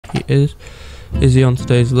Is he on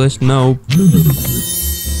today's list? No.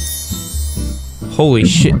 Holy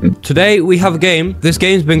shit. Today we have a game. This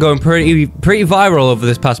game's been going pretty viral over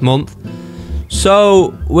this past month.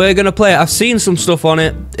 So we're gonna play it. I've seen some stuff on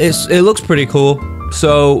it. It looks pretty cool.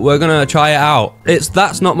 So we're gonna try it out.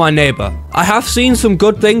 That's Not My Neighbor. I have seen some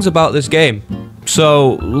good things about this game.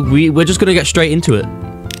 So we're just gonna get straight into it.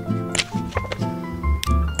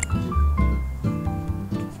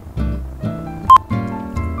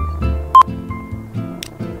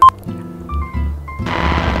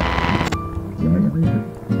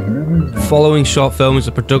 Following short film is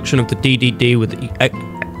a production of the DDD with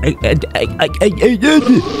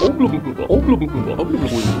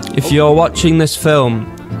If you're watching this film,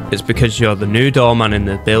 it's because you're the new doorman in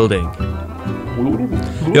the building.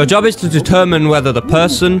 Your job is to determine whether the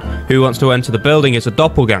person who wants to enter the building is a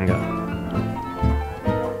doppelganger.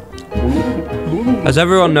 As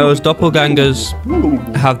everyone knows, doppelgangers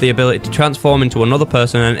have the ability to transform into another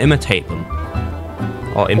person and imitate them.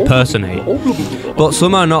 Or impersonate. But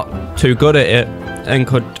some are not too good at it and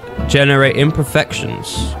could generate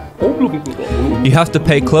imperfections. You have to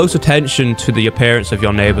pay close attention to the appearance of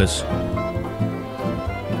your neighbours.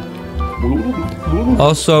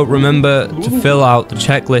 Also, remember to fill out the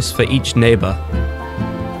checklist for each neighbour.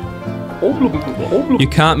 You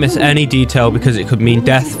can't miss any detail because it could mean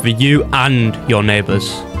death for you and your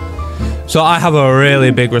neighbours. So I have a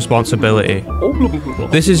really big responsibility.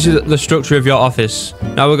 This is the structure of your office.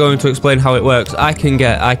 Now we're going to explain how it works. I can do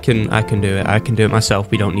it. I can do it myself.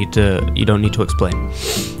 You don't need to explain.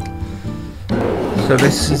 So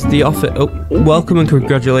this is the office. Oh, welcome and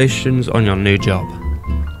congratulations on your new job.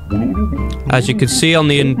 As you can see on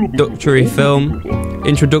the introductory film,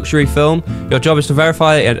 your job is to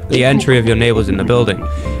verify the entry of your neighbours in the building.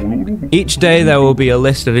 Each day there will be a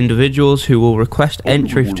list of individuals who will request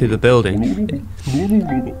entry to the building.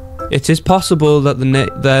 It is possible that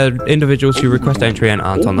the individuals who request entry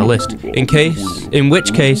aren't on the list. In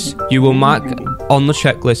which case you will mark on the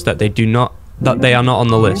checklist that they are not on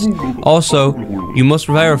the list. Also, you must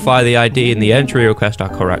verify the ID and the entry request are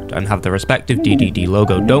correct and have the respective DDD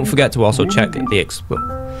logo. Don't forget to also check the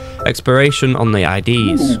expiration on the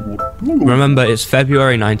IDs. Remember, it's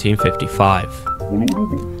February 1955.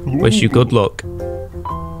 Wish you good luck.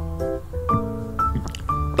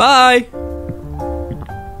 Bye!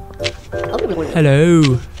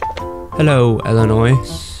 Hello. Hello, Illinois.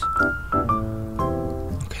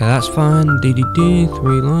 Okay, that's fine. DDD,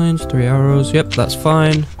 3 lines, 3 arrows. Yep, that's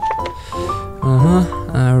fine.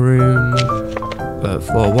 Room...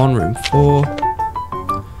 floor 1, room 4.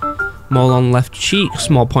 Mole on left cheek,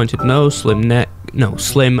 small pointed nose, slim neck... No,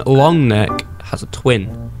 slim long neck, has a twin.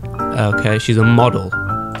 Okay, she's a model.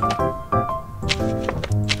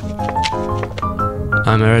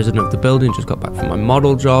 I'm a resident of the building, just got back from my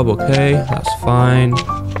model job. Okay, that's fine.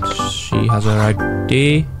 She has her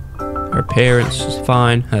ID. Her appearance is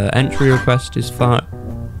fine. Her entry request is fine.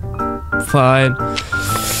 Fine.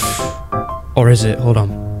 Or is it? Hold on.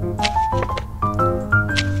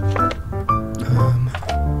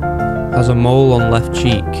 Has a mole on left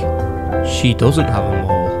cheek. She doesn't have a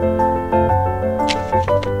mole.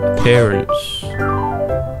 Appearance.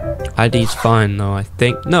 ID's fine though, I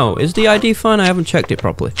think. No, is the ID fine? I haven't checked it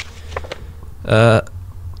properly.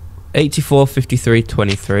 84, 53,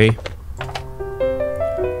 23.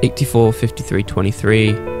 84, 53,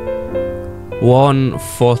 23. 1,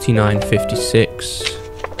 49, 56.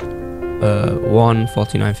 1,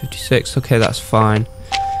 49, 56. Okay, that's fine.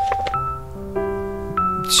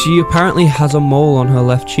 She apparently has a mole on her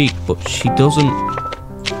left cheek, but she doesn't.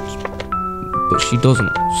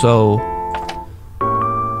 So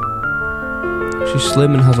she's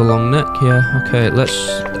slim and has a long neck. Yeah. Okay.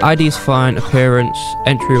 ID is fine. Appearance.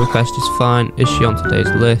 Entry request is fine. Is she on today's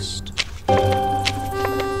list?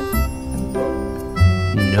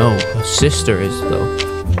 No. Her sister is though.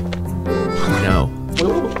 No.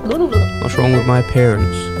 What's wrong with my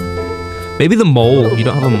appearance? Maybe the mole. You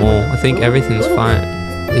don't have a mole. I think everything's fine.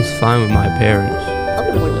 Is fine with my appearance.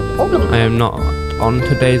 I am not on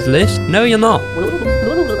today's list. No, you're not.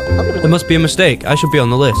 There must be a mistake. I should be on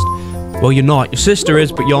the list. Well, you're not. Your sister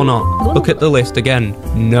is, but you're not. Look at the list again.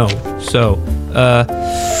 No. So,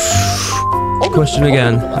 question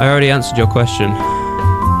again. I already answered your question.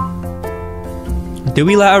 Do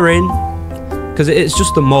we let her in? Because it's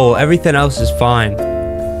just the mole. Everything else is fine.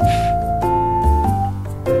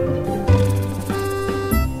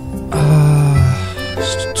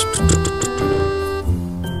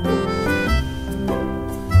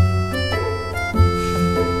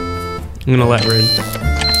 I'm gonna let her in.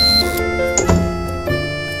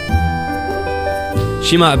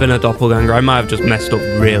 She might have been a doppelganger. I might have just messed up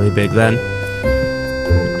really big then.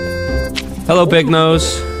 Hello, Big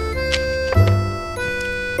Nose.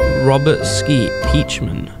 Robert Skeet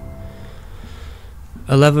Peachman.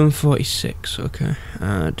 11:46. Okay.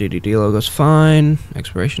 DDD logo's fine.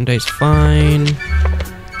 Expiration date's fine.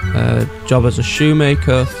 Job as a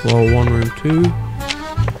shoemaker. Floor 1, room 2.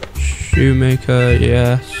 Shoemaker.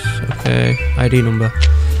 Yes. Okay. ID number.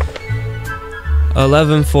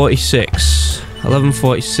 11:46.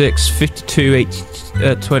 11:46.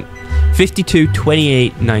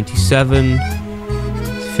 52:28:97.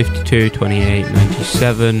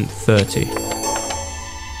 52:28:97. 30.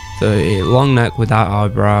 30. Long neck without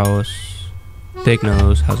eyebrows. Big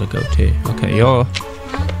nose, has a goatee. Okay, you're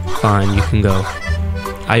fine, you can go.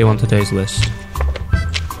 Are you on today's list?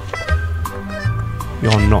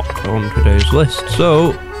 You're not on today's list,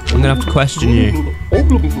 so I'm gonna have to question you.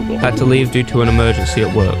 Had to leave due to an emergency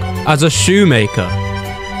at work. As a shoemaker.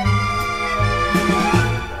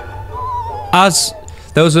 As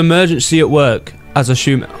there was an emergency at work as a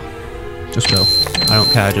shoemaker. Just go. I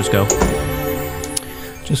don't care, just go.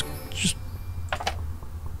 Just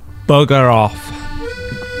bugger off.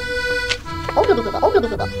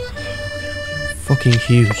 Fucking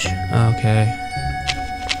huge. Okay.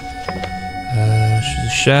 She's a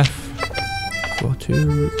chef. Floor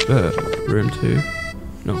 2. Room 2.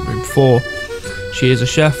 No, room 4. She is a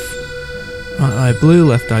chef. Right eye blue,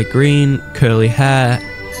 left eye green, curly hair.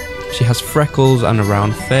 She has freckles and a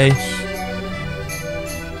round face.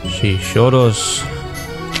 She sure does.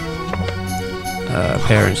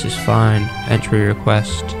 Appearance is fine. Entry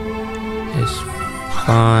request is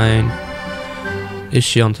fine. Is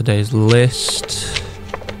she on today's list?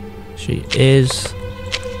 She is.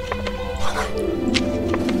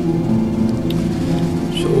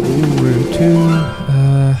 So, room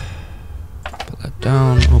 2. Put that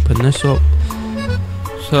down. Open this up.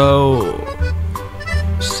 So,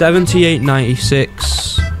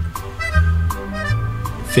 78.96.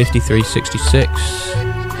 53.66.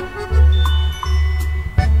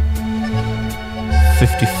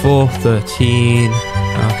 54.13.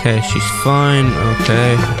 Okay, she's fine.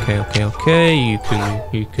 Okay. You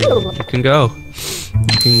can go.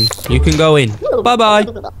 You can go in. Bye bye.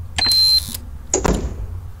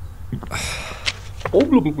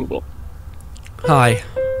 Hi.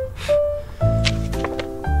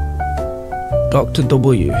 Dr.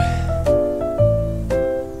 W.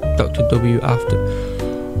 Dr. W. Afton.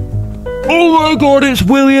 Oh my god, it's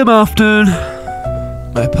William Afton.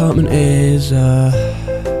 My apartment is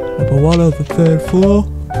number 1 on the 3rd floor.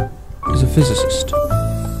 He's a physicist.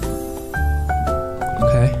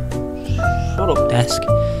 Okay. Shut up, desk.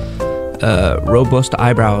 Robust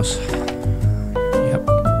eyebrows. Yep.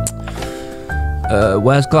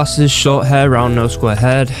 Wears glasses, short hair, round nose, square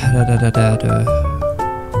head.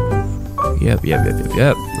 Yep.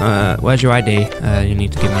 Where's your ID? You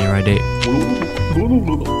need to give me your ID.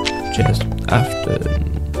 Cheers. Afton.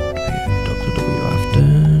 Dr. W.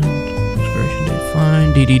 Afton. Expiration date fine.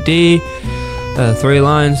 DDD. 3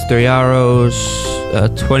 lines, 3 arrows.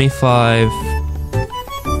 25.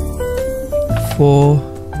 4.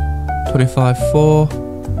 25, 4.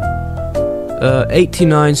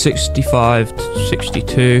 89, 65,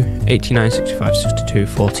 62. 89, 65, 62,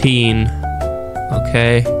 14.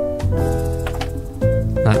 Okay.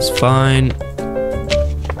 That's fine.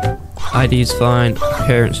 ID is fine.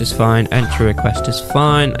 Appearance is fine. Entry request is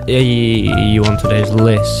fine. You on today's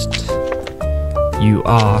list? You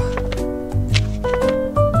are.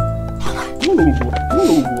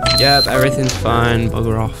 Yep, everything's fine.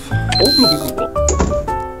 Bugger off.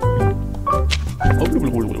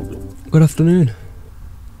 Good afternoon.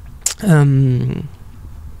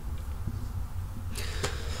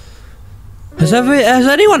 Has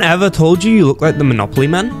anyone ever told you look like the Monopoly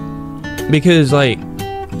Man? Because, like,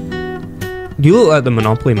 you look like the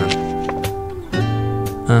Monopoly Man.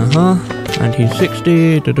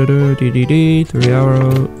 1960, DDD, 3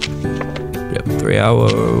 arrows. Yep, 3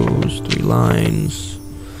 arrows, 3 lines.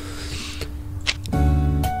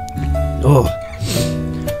 Oh.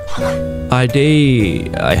 ID,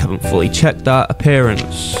 I haven't fully checked that.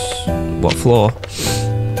 Appearance, what floor?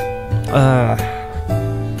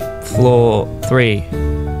 Floor 3,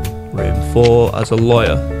 room 4 as a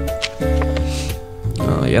lawyer.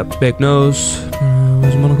 Yep, big nose.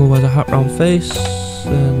 Wears a monocle, wears a hat, round face.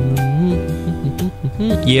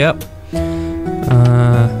 Yep.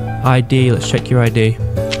 ID, let's check your ID.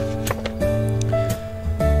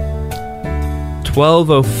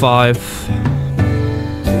 12:05.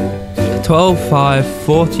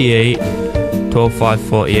 12:05:48.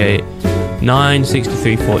 12:05:48.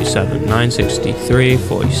 9:63:47.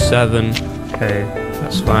 9:63:47. Okay.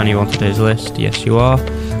 That's fine. You on today's list? Yes, you are.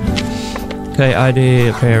 Okay, ID,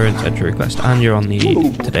 appearance, entry request, and you're on the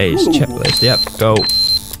today's checklist. Yep, go.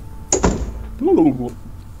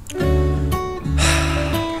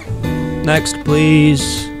 Next,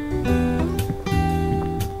 please.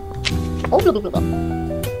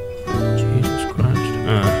 Jesus Christ.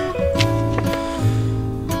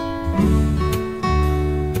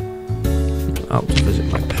 Out to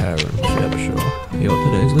visit my parents. Yep, sure. You're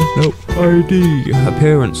on today's list. Nope. ID.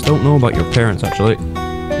 Appearance. Don't know about your parents, actually.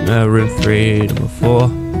 Room 3, number 4.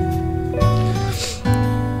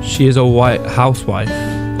 She is a white housewife.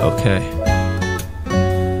 Okay.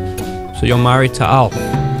 So you're married to Alf.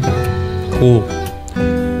 Cool.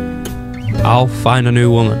 I'll find a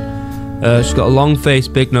new woman. She's got a long face,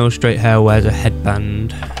 big nose, straight hair, wears a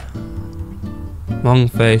headband. Long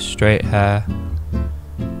face, straight hair,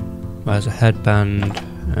 wears a headband,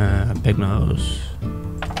 big nose.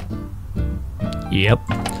 Yep.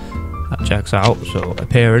 That checks out. So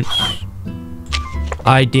appearance.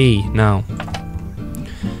 ID now.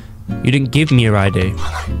 You didn't give me your ID.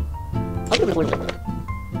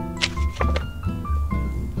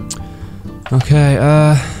 Okay,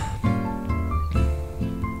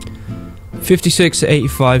 56,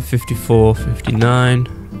 85, 54, 59.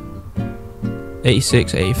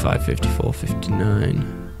 86, 85, 54,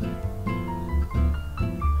 59.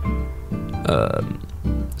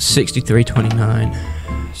 63, 29.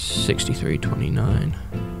 63, 29.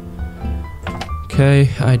 Okay,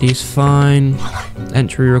 ID's fine.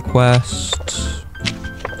 Entry request.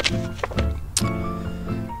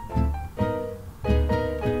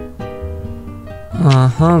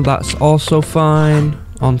 That's also fine.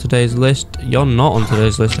 On today's list. You're not on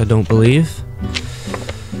today's list, I don't believe.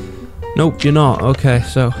 Nope, you're not. Okay,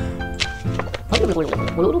 so.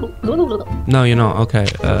 No, you're not. Okay.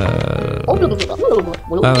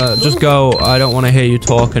 Just go. I don't want to hear you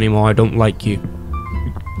talk anymore. I don't like you.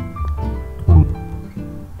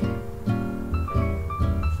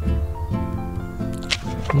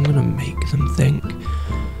 I'm gonna make them think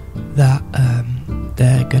that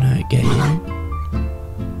they're gonna get you.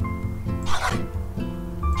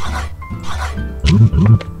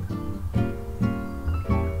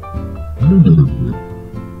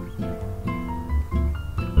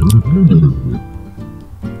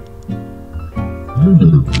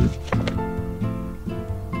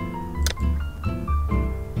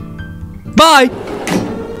 Bye.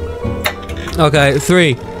 Okay,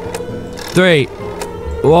 3,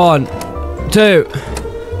 2.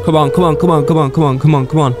 Come on.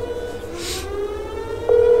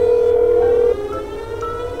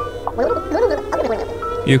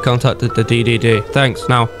 You contacted the DDD. Thanks.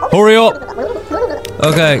 Now, hurry up.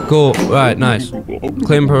 Okay, cool. Right, nice.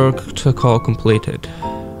 Claim protocol completed.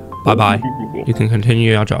 Bye-bye. You can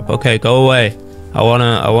continue your job. Okay, go away. I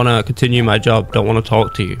wanna continue my job. Don't wanna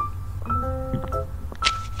talk to you.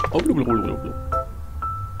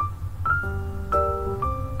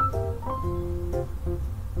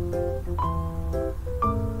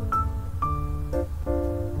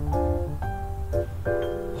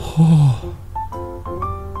 Oh,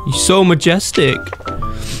 he's so majestic.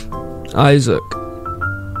 Isaac.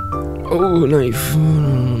 Oh, knife.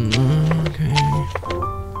 Okay.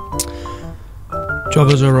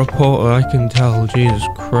 Job as a reporter, I can tell. Jesus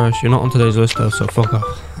Christ, you're not on today's list though, so fuck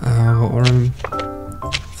off. What room?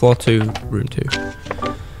 Floor 2, room 2.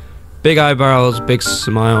 Big eyebrows, big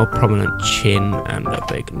smile, prominent chin, and a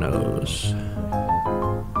big nose.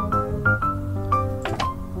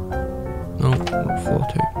 No, floor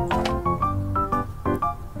 2.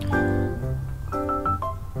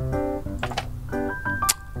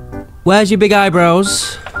 Where's your big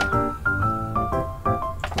eyebrows?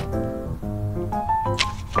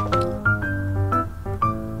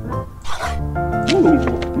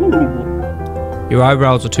 Your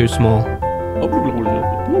eyebrows are too small.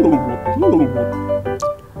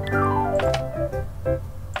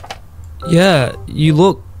 Yeah, you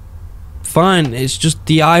look fine. It's just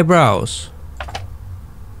the eyebrows.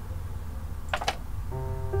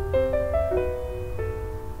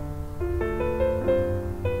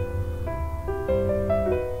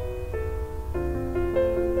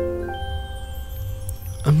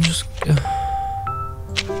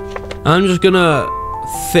 I'm just gonna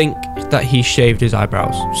think that he shaved his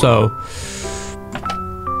eyebrows. So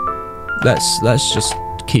let's just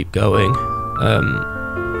keep going.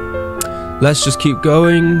 Let's just keep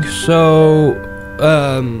going. So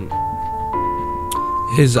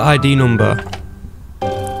his ID number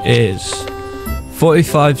is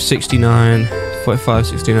 4569,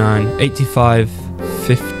 85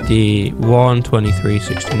 51 23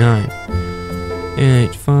 69.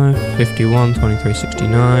 H5, 51,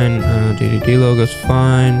 2369. DDD logo's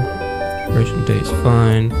fine. Expiration date's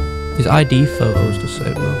fine. His ID photos to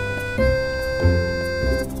save though.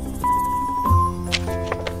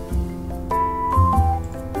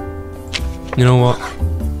 You know what?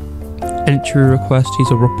 Entry request.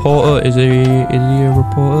 He's a reporter. Is he a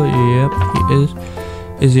reporter? Yep, he is.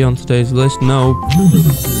 Is he on today's list? No.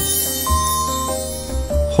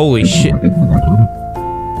 Holy shit.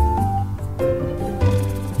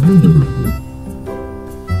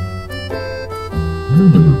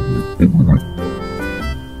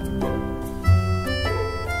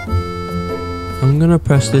 I'm gonna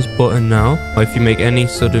press this button now. If you make any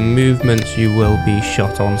sudden movements, you will be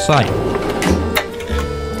shot on sight.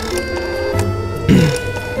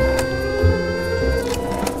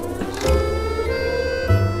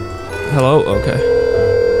 Hello? Okay.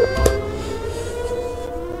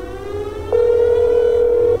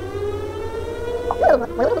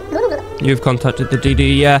 You've contacted the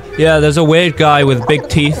DD. Yeah, there's a weird guy with big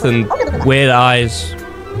teeth and weird eyes.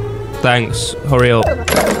 Thanks. Hurry up.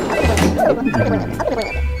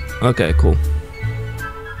 Okay, cool.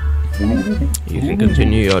 You can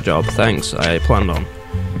continue your job. Thanks. I planned on.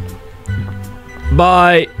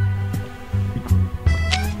 Bye.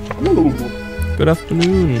 Good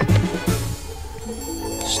afternoon.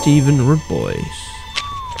 Stephen Rudboys.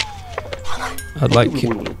 I'd like.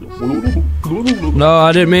 No,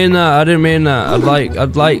 I didn't mean that. I didn't mean that.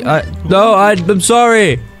 I'm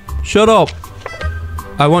sorry. Shut up.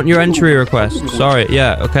 I want your entry request. Sorry.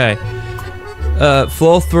 Yeah. Okay.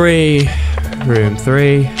 Floor 3, room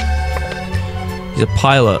 3. He's a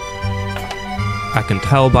pilot. I can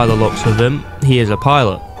tell by the looks of him. He is a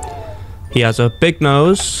pilot. He has a big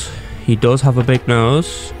nose. He does have a big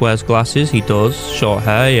nose. Wears glasses. He does. Short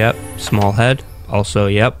hair. Yep. Small head. Also.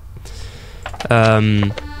 Yep.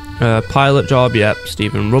 Pilot job. Yep.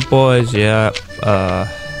 Stephen Rudboys. Yep.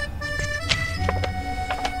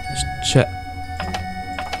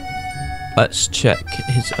 Let's check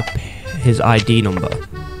his ID number.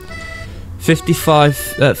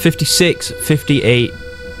 56, 58,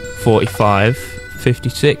 45,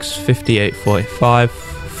 56, 58, 45,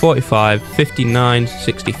 45, 59,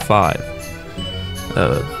 65.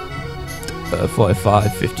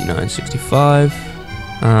 45, 59, 65.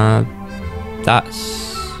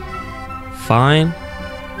 That's fine.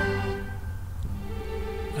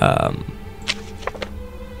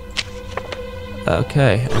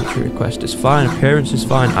 Okay, entry request is fine, appearance is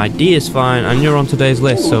fine, ID is fine, and you're on today's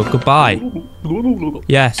list, so goodbye.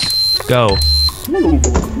 Yes, go.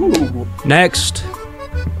 Next.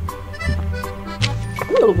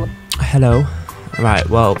 Hello. Right,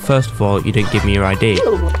 well, first of all, you didn't give me your ID.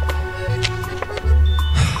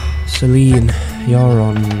 Celine, you're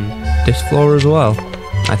on this floor as well,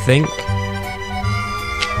 I think.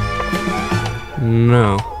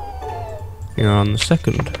 No. You're on the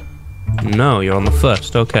second. No, you're on the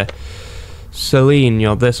first, okay. Celine,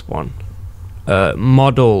 you're this one.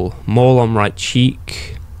 Model, mole on right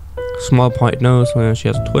cheek. Small pointed nose, she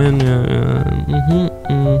has a twin.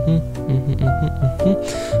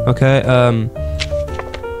 Okay,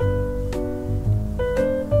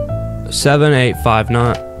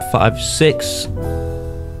 785956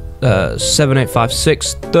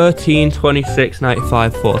 7856 13 26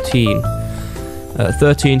 95 14.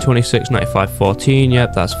 13 26 95 14.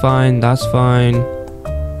 Yep, that's fine. That's fine.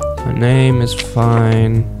 Her name is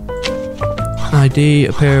fine. ID,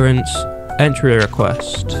 appearance, entry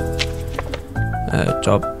request.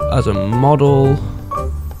 Job as a model.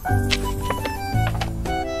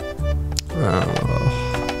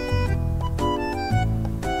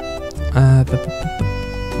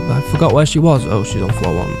 I forgot where she was. Oh, she's on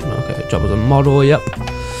floor 1. Okay, job as a model. Yep.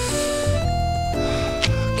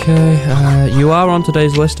 Okay, you are on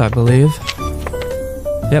today's list, I believe.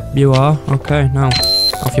 Yep, you are. Okay, now,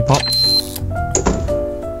 off you pop.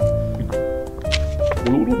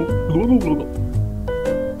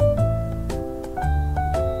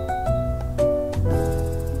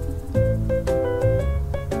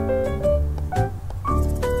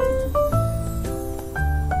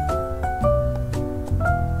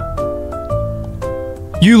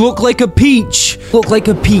 You look like a peach! Look like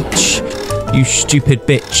a peach! You stupid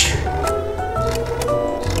bitch.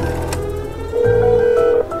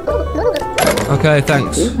 Okay,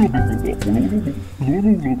 thanks.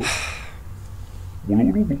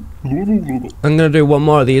 I'm gonna do one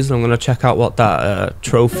more of these and I'm gonna check out what that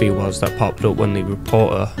trophy was that popped up when the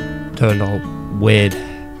reporter turned all weird.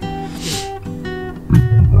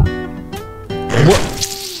 What?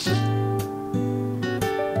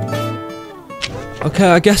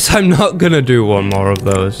 Okay, I guess I'm not gonna do one more of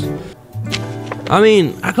those. I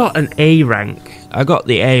mean, I got an A rank. I got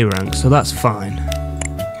the A rank, so that's fine.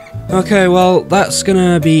 Okay, well, that's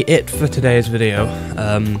gonna be it for today's video.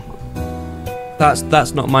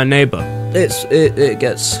 That's not my neighbour. It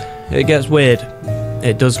gets weird.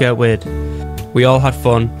 It does get weird. We all had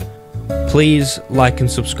fun. Please like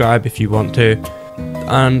and subscribe if you want to.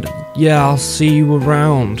 And yeah, I'll see you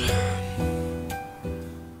around.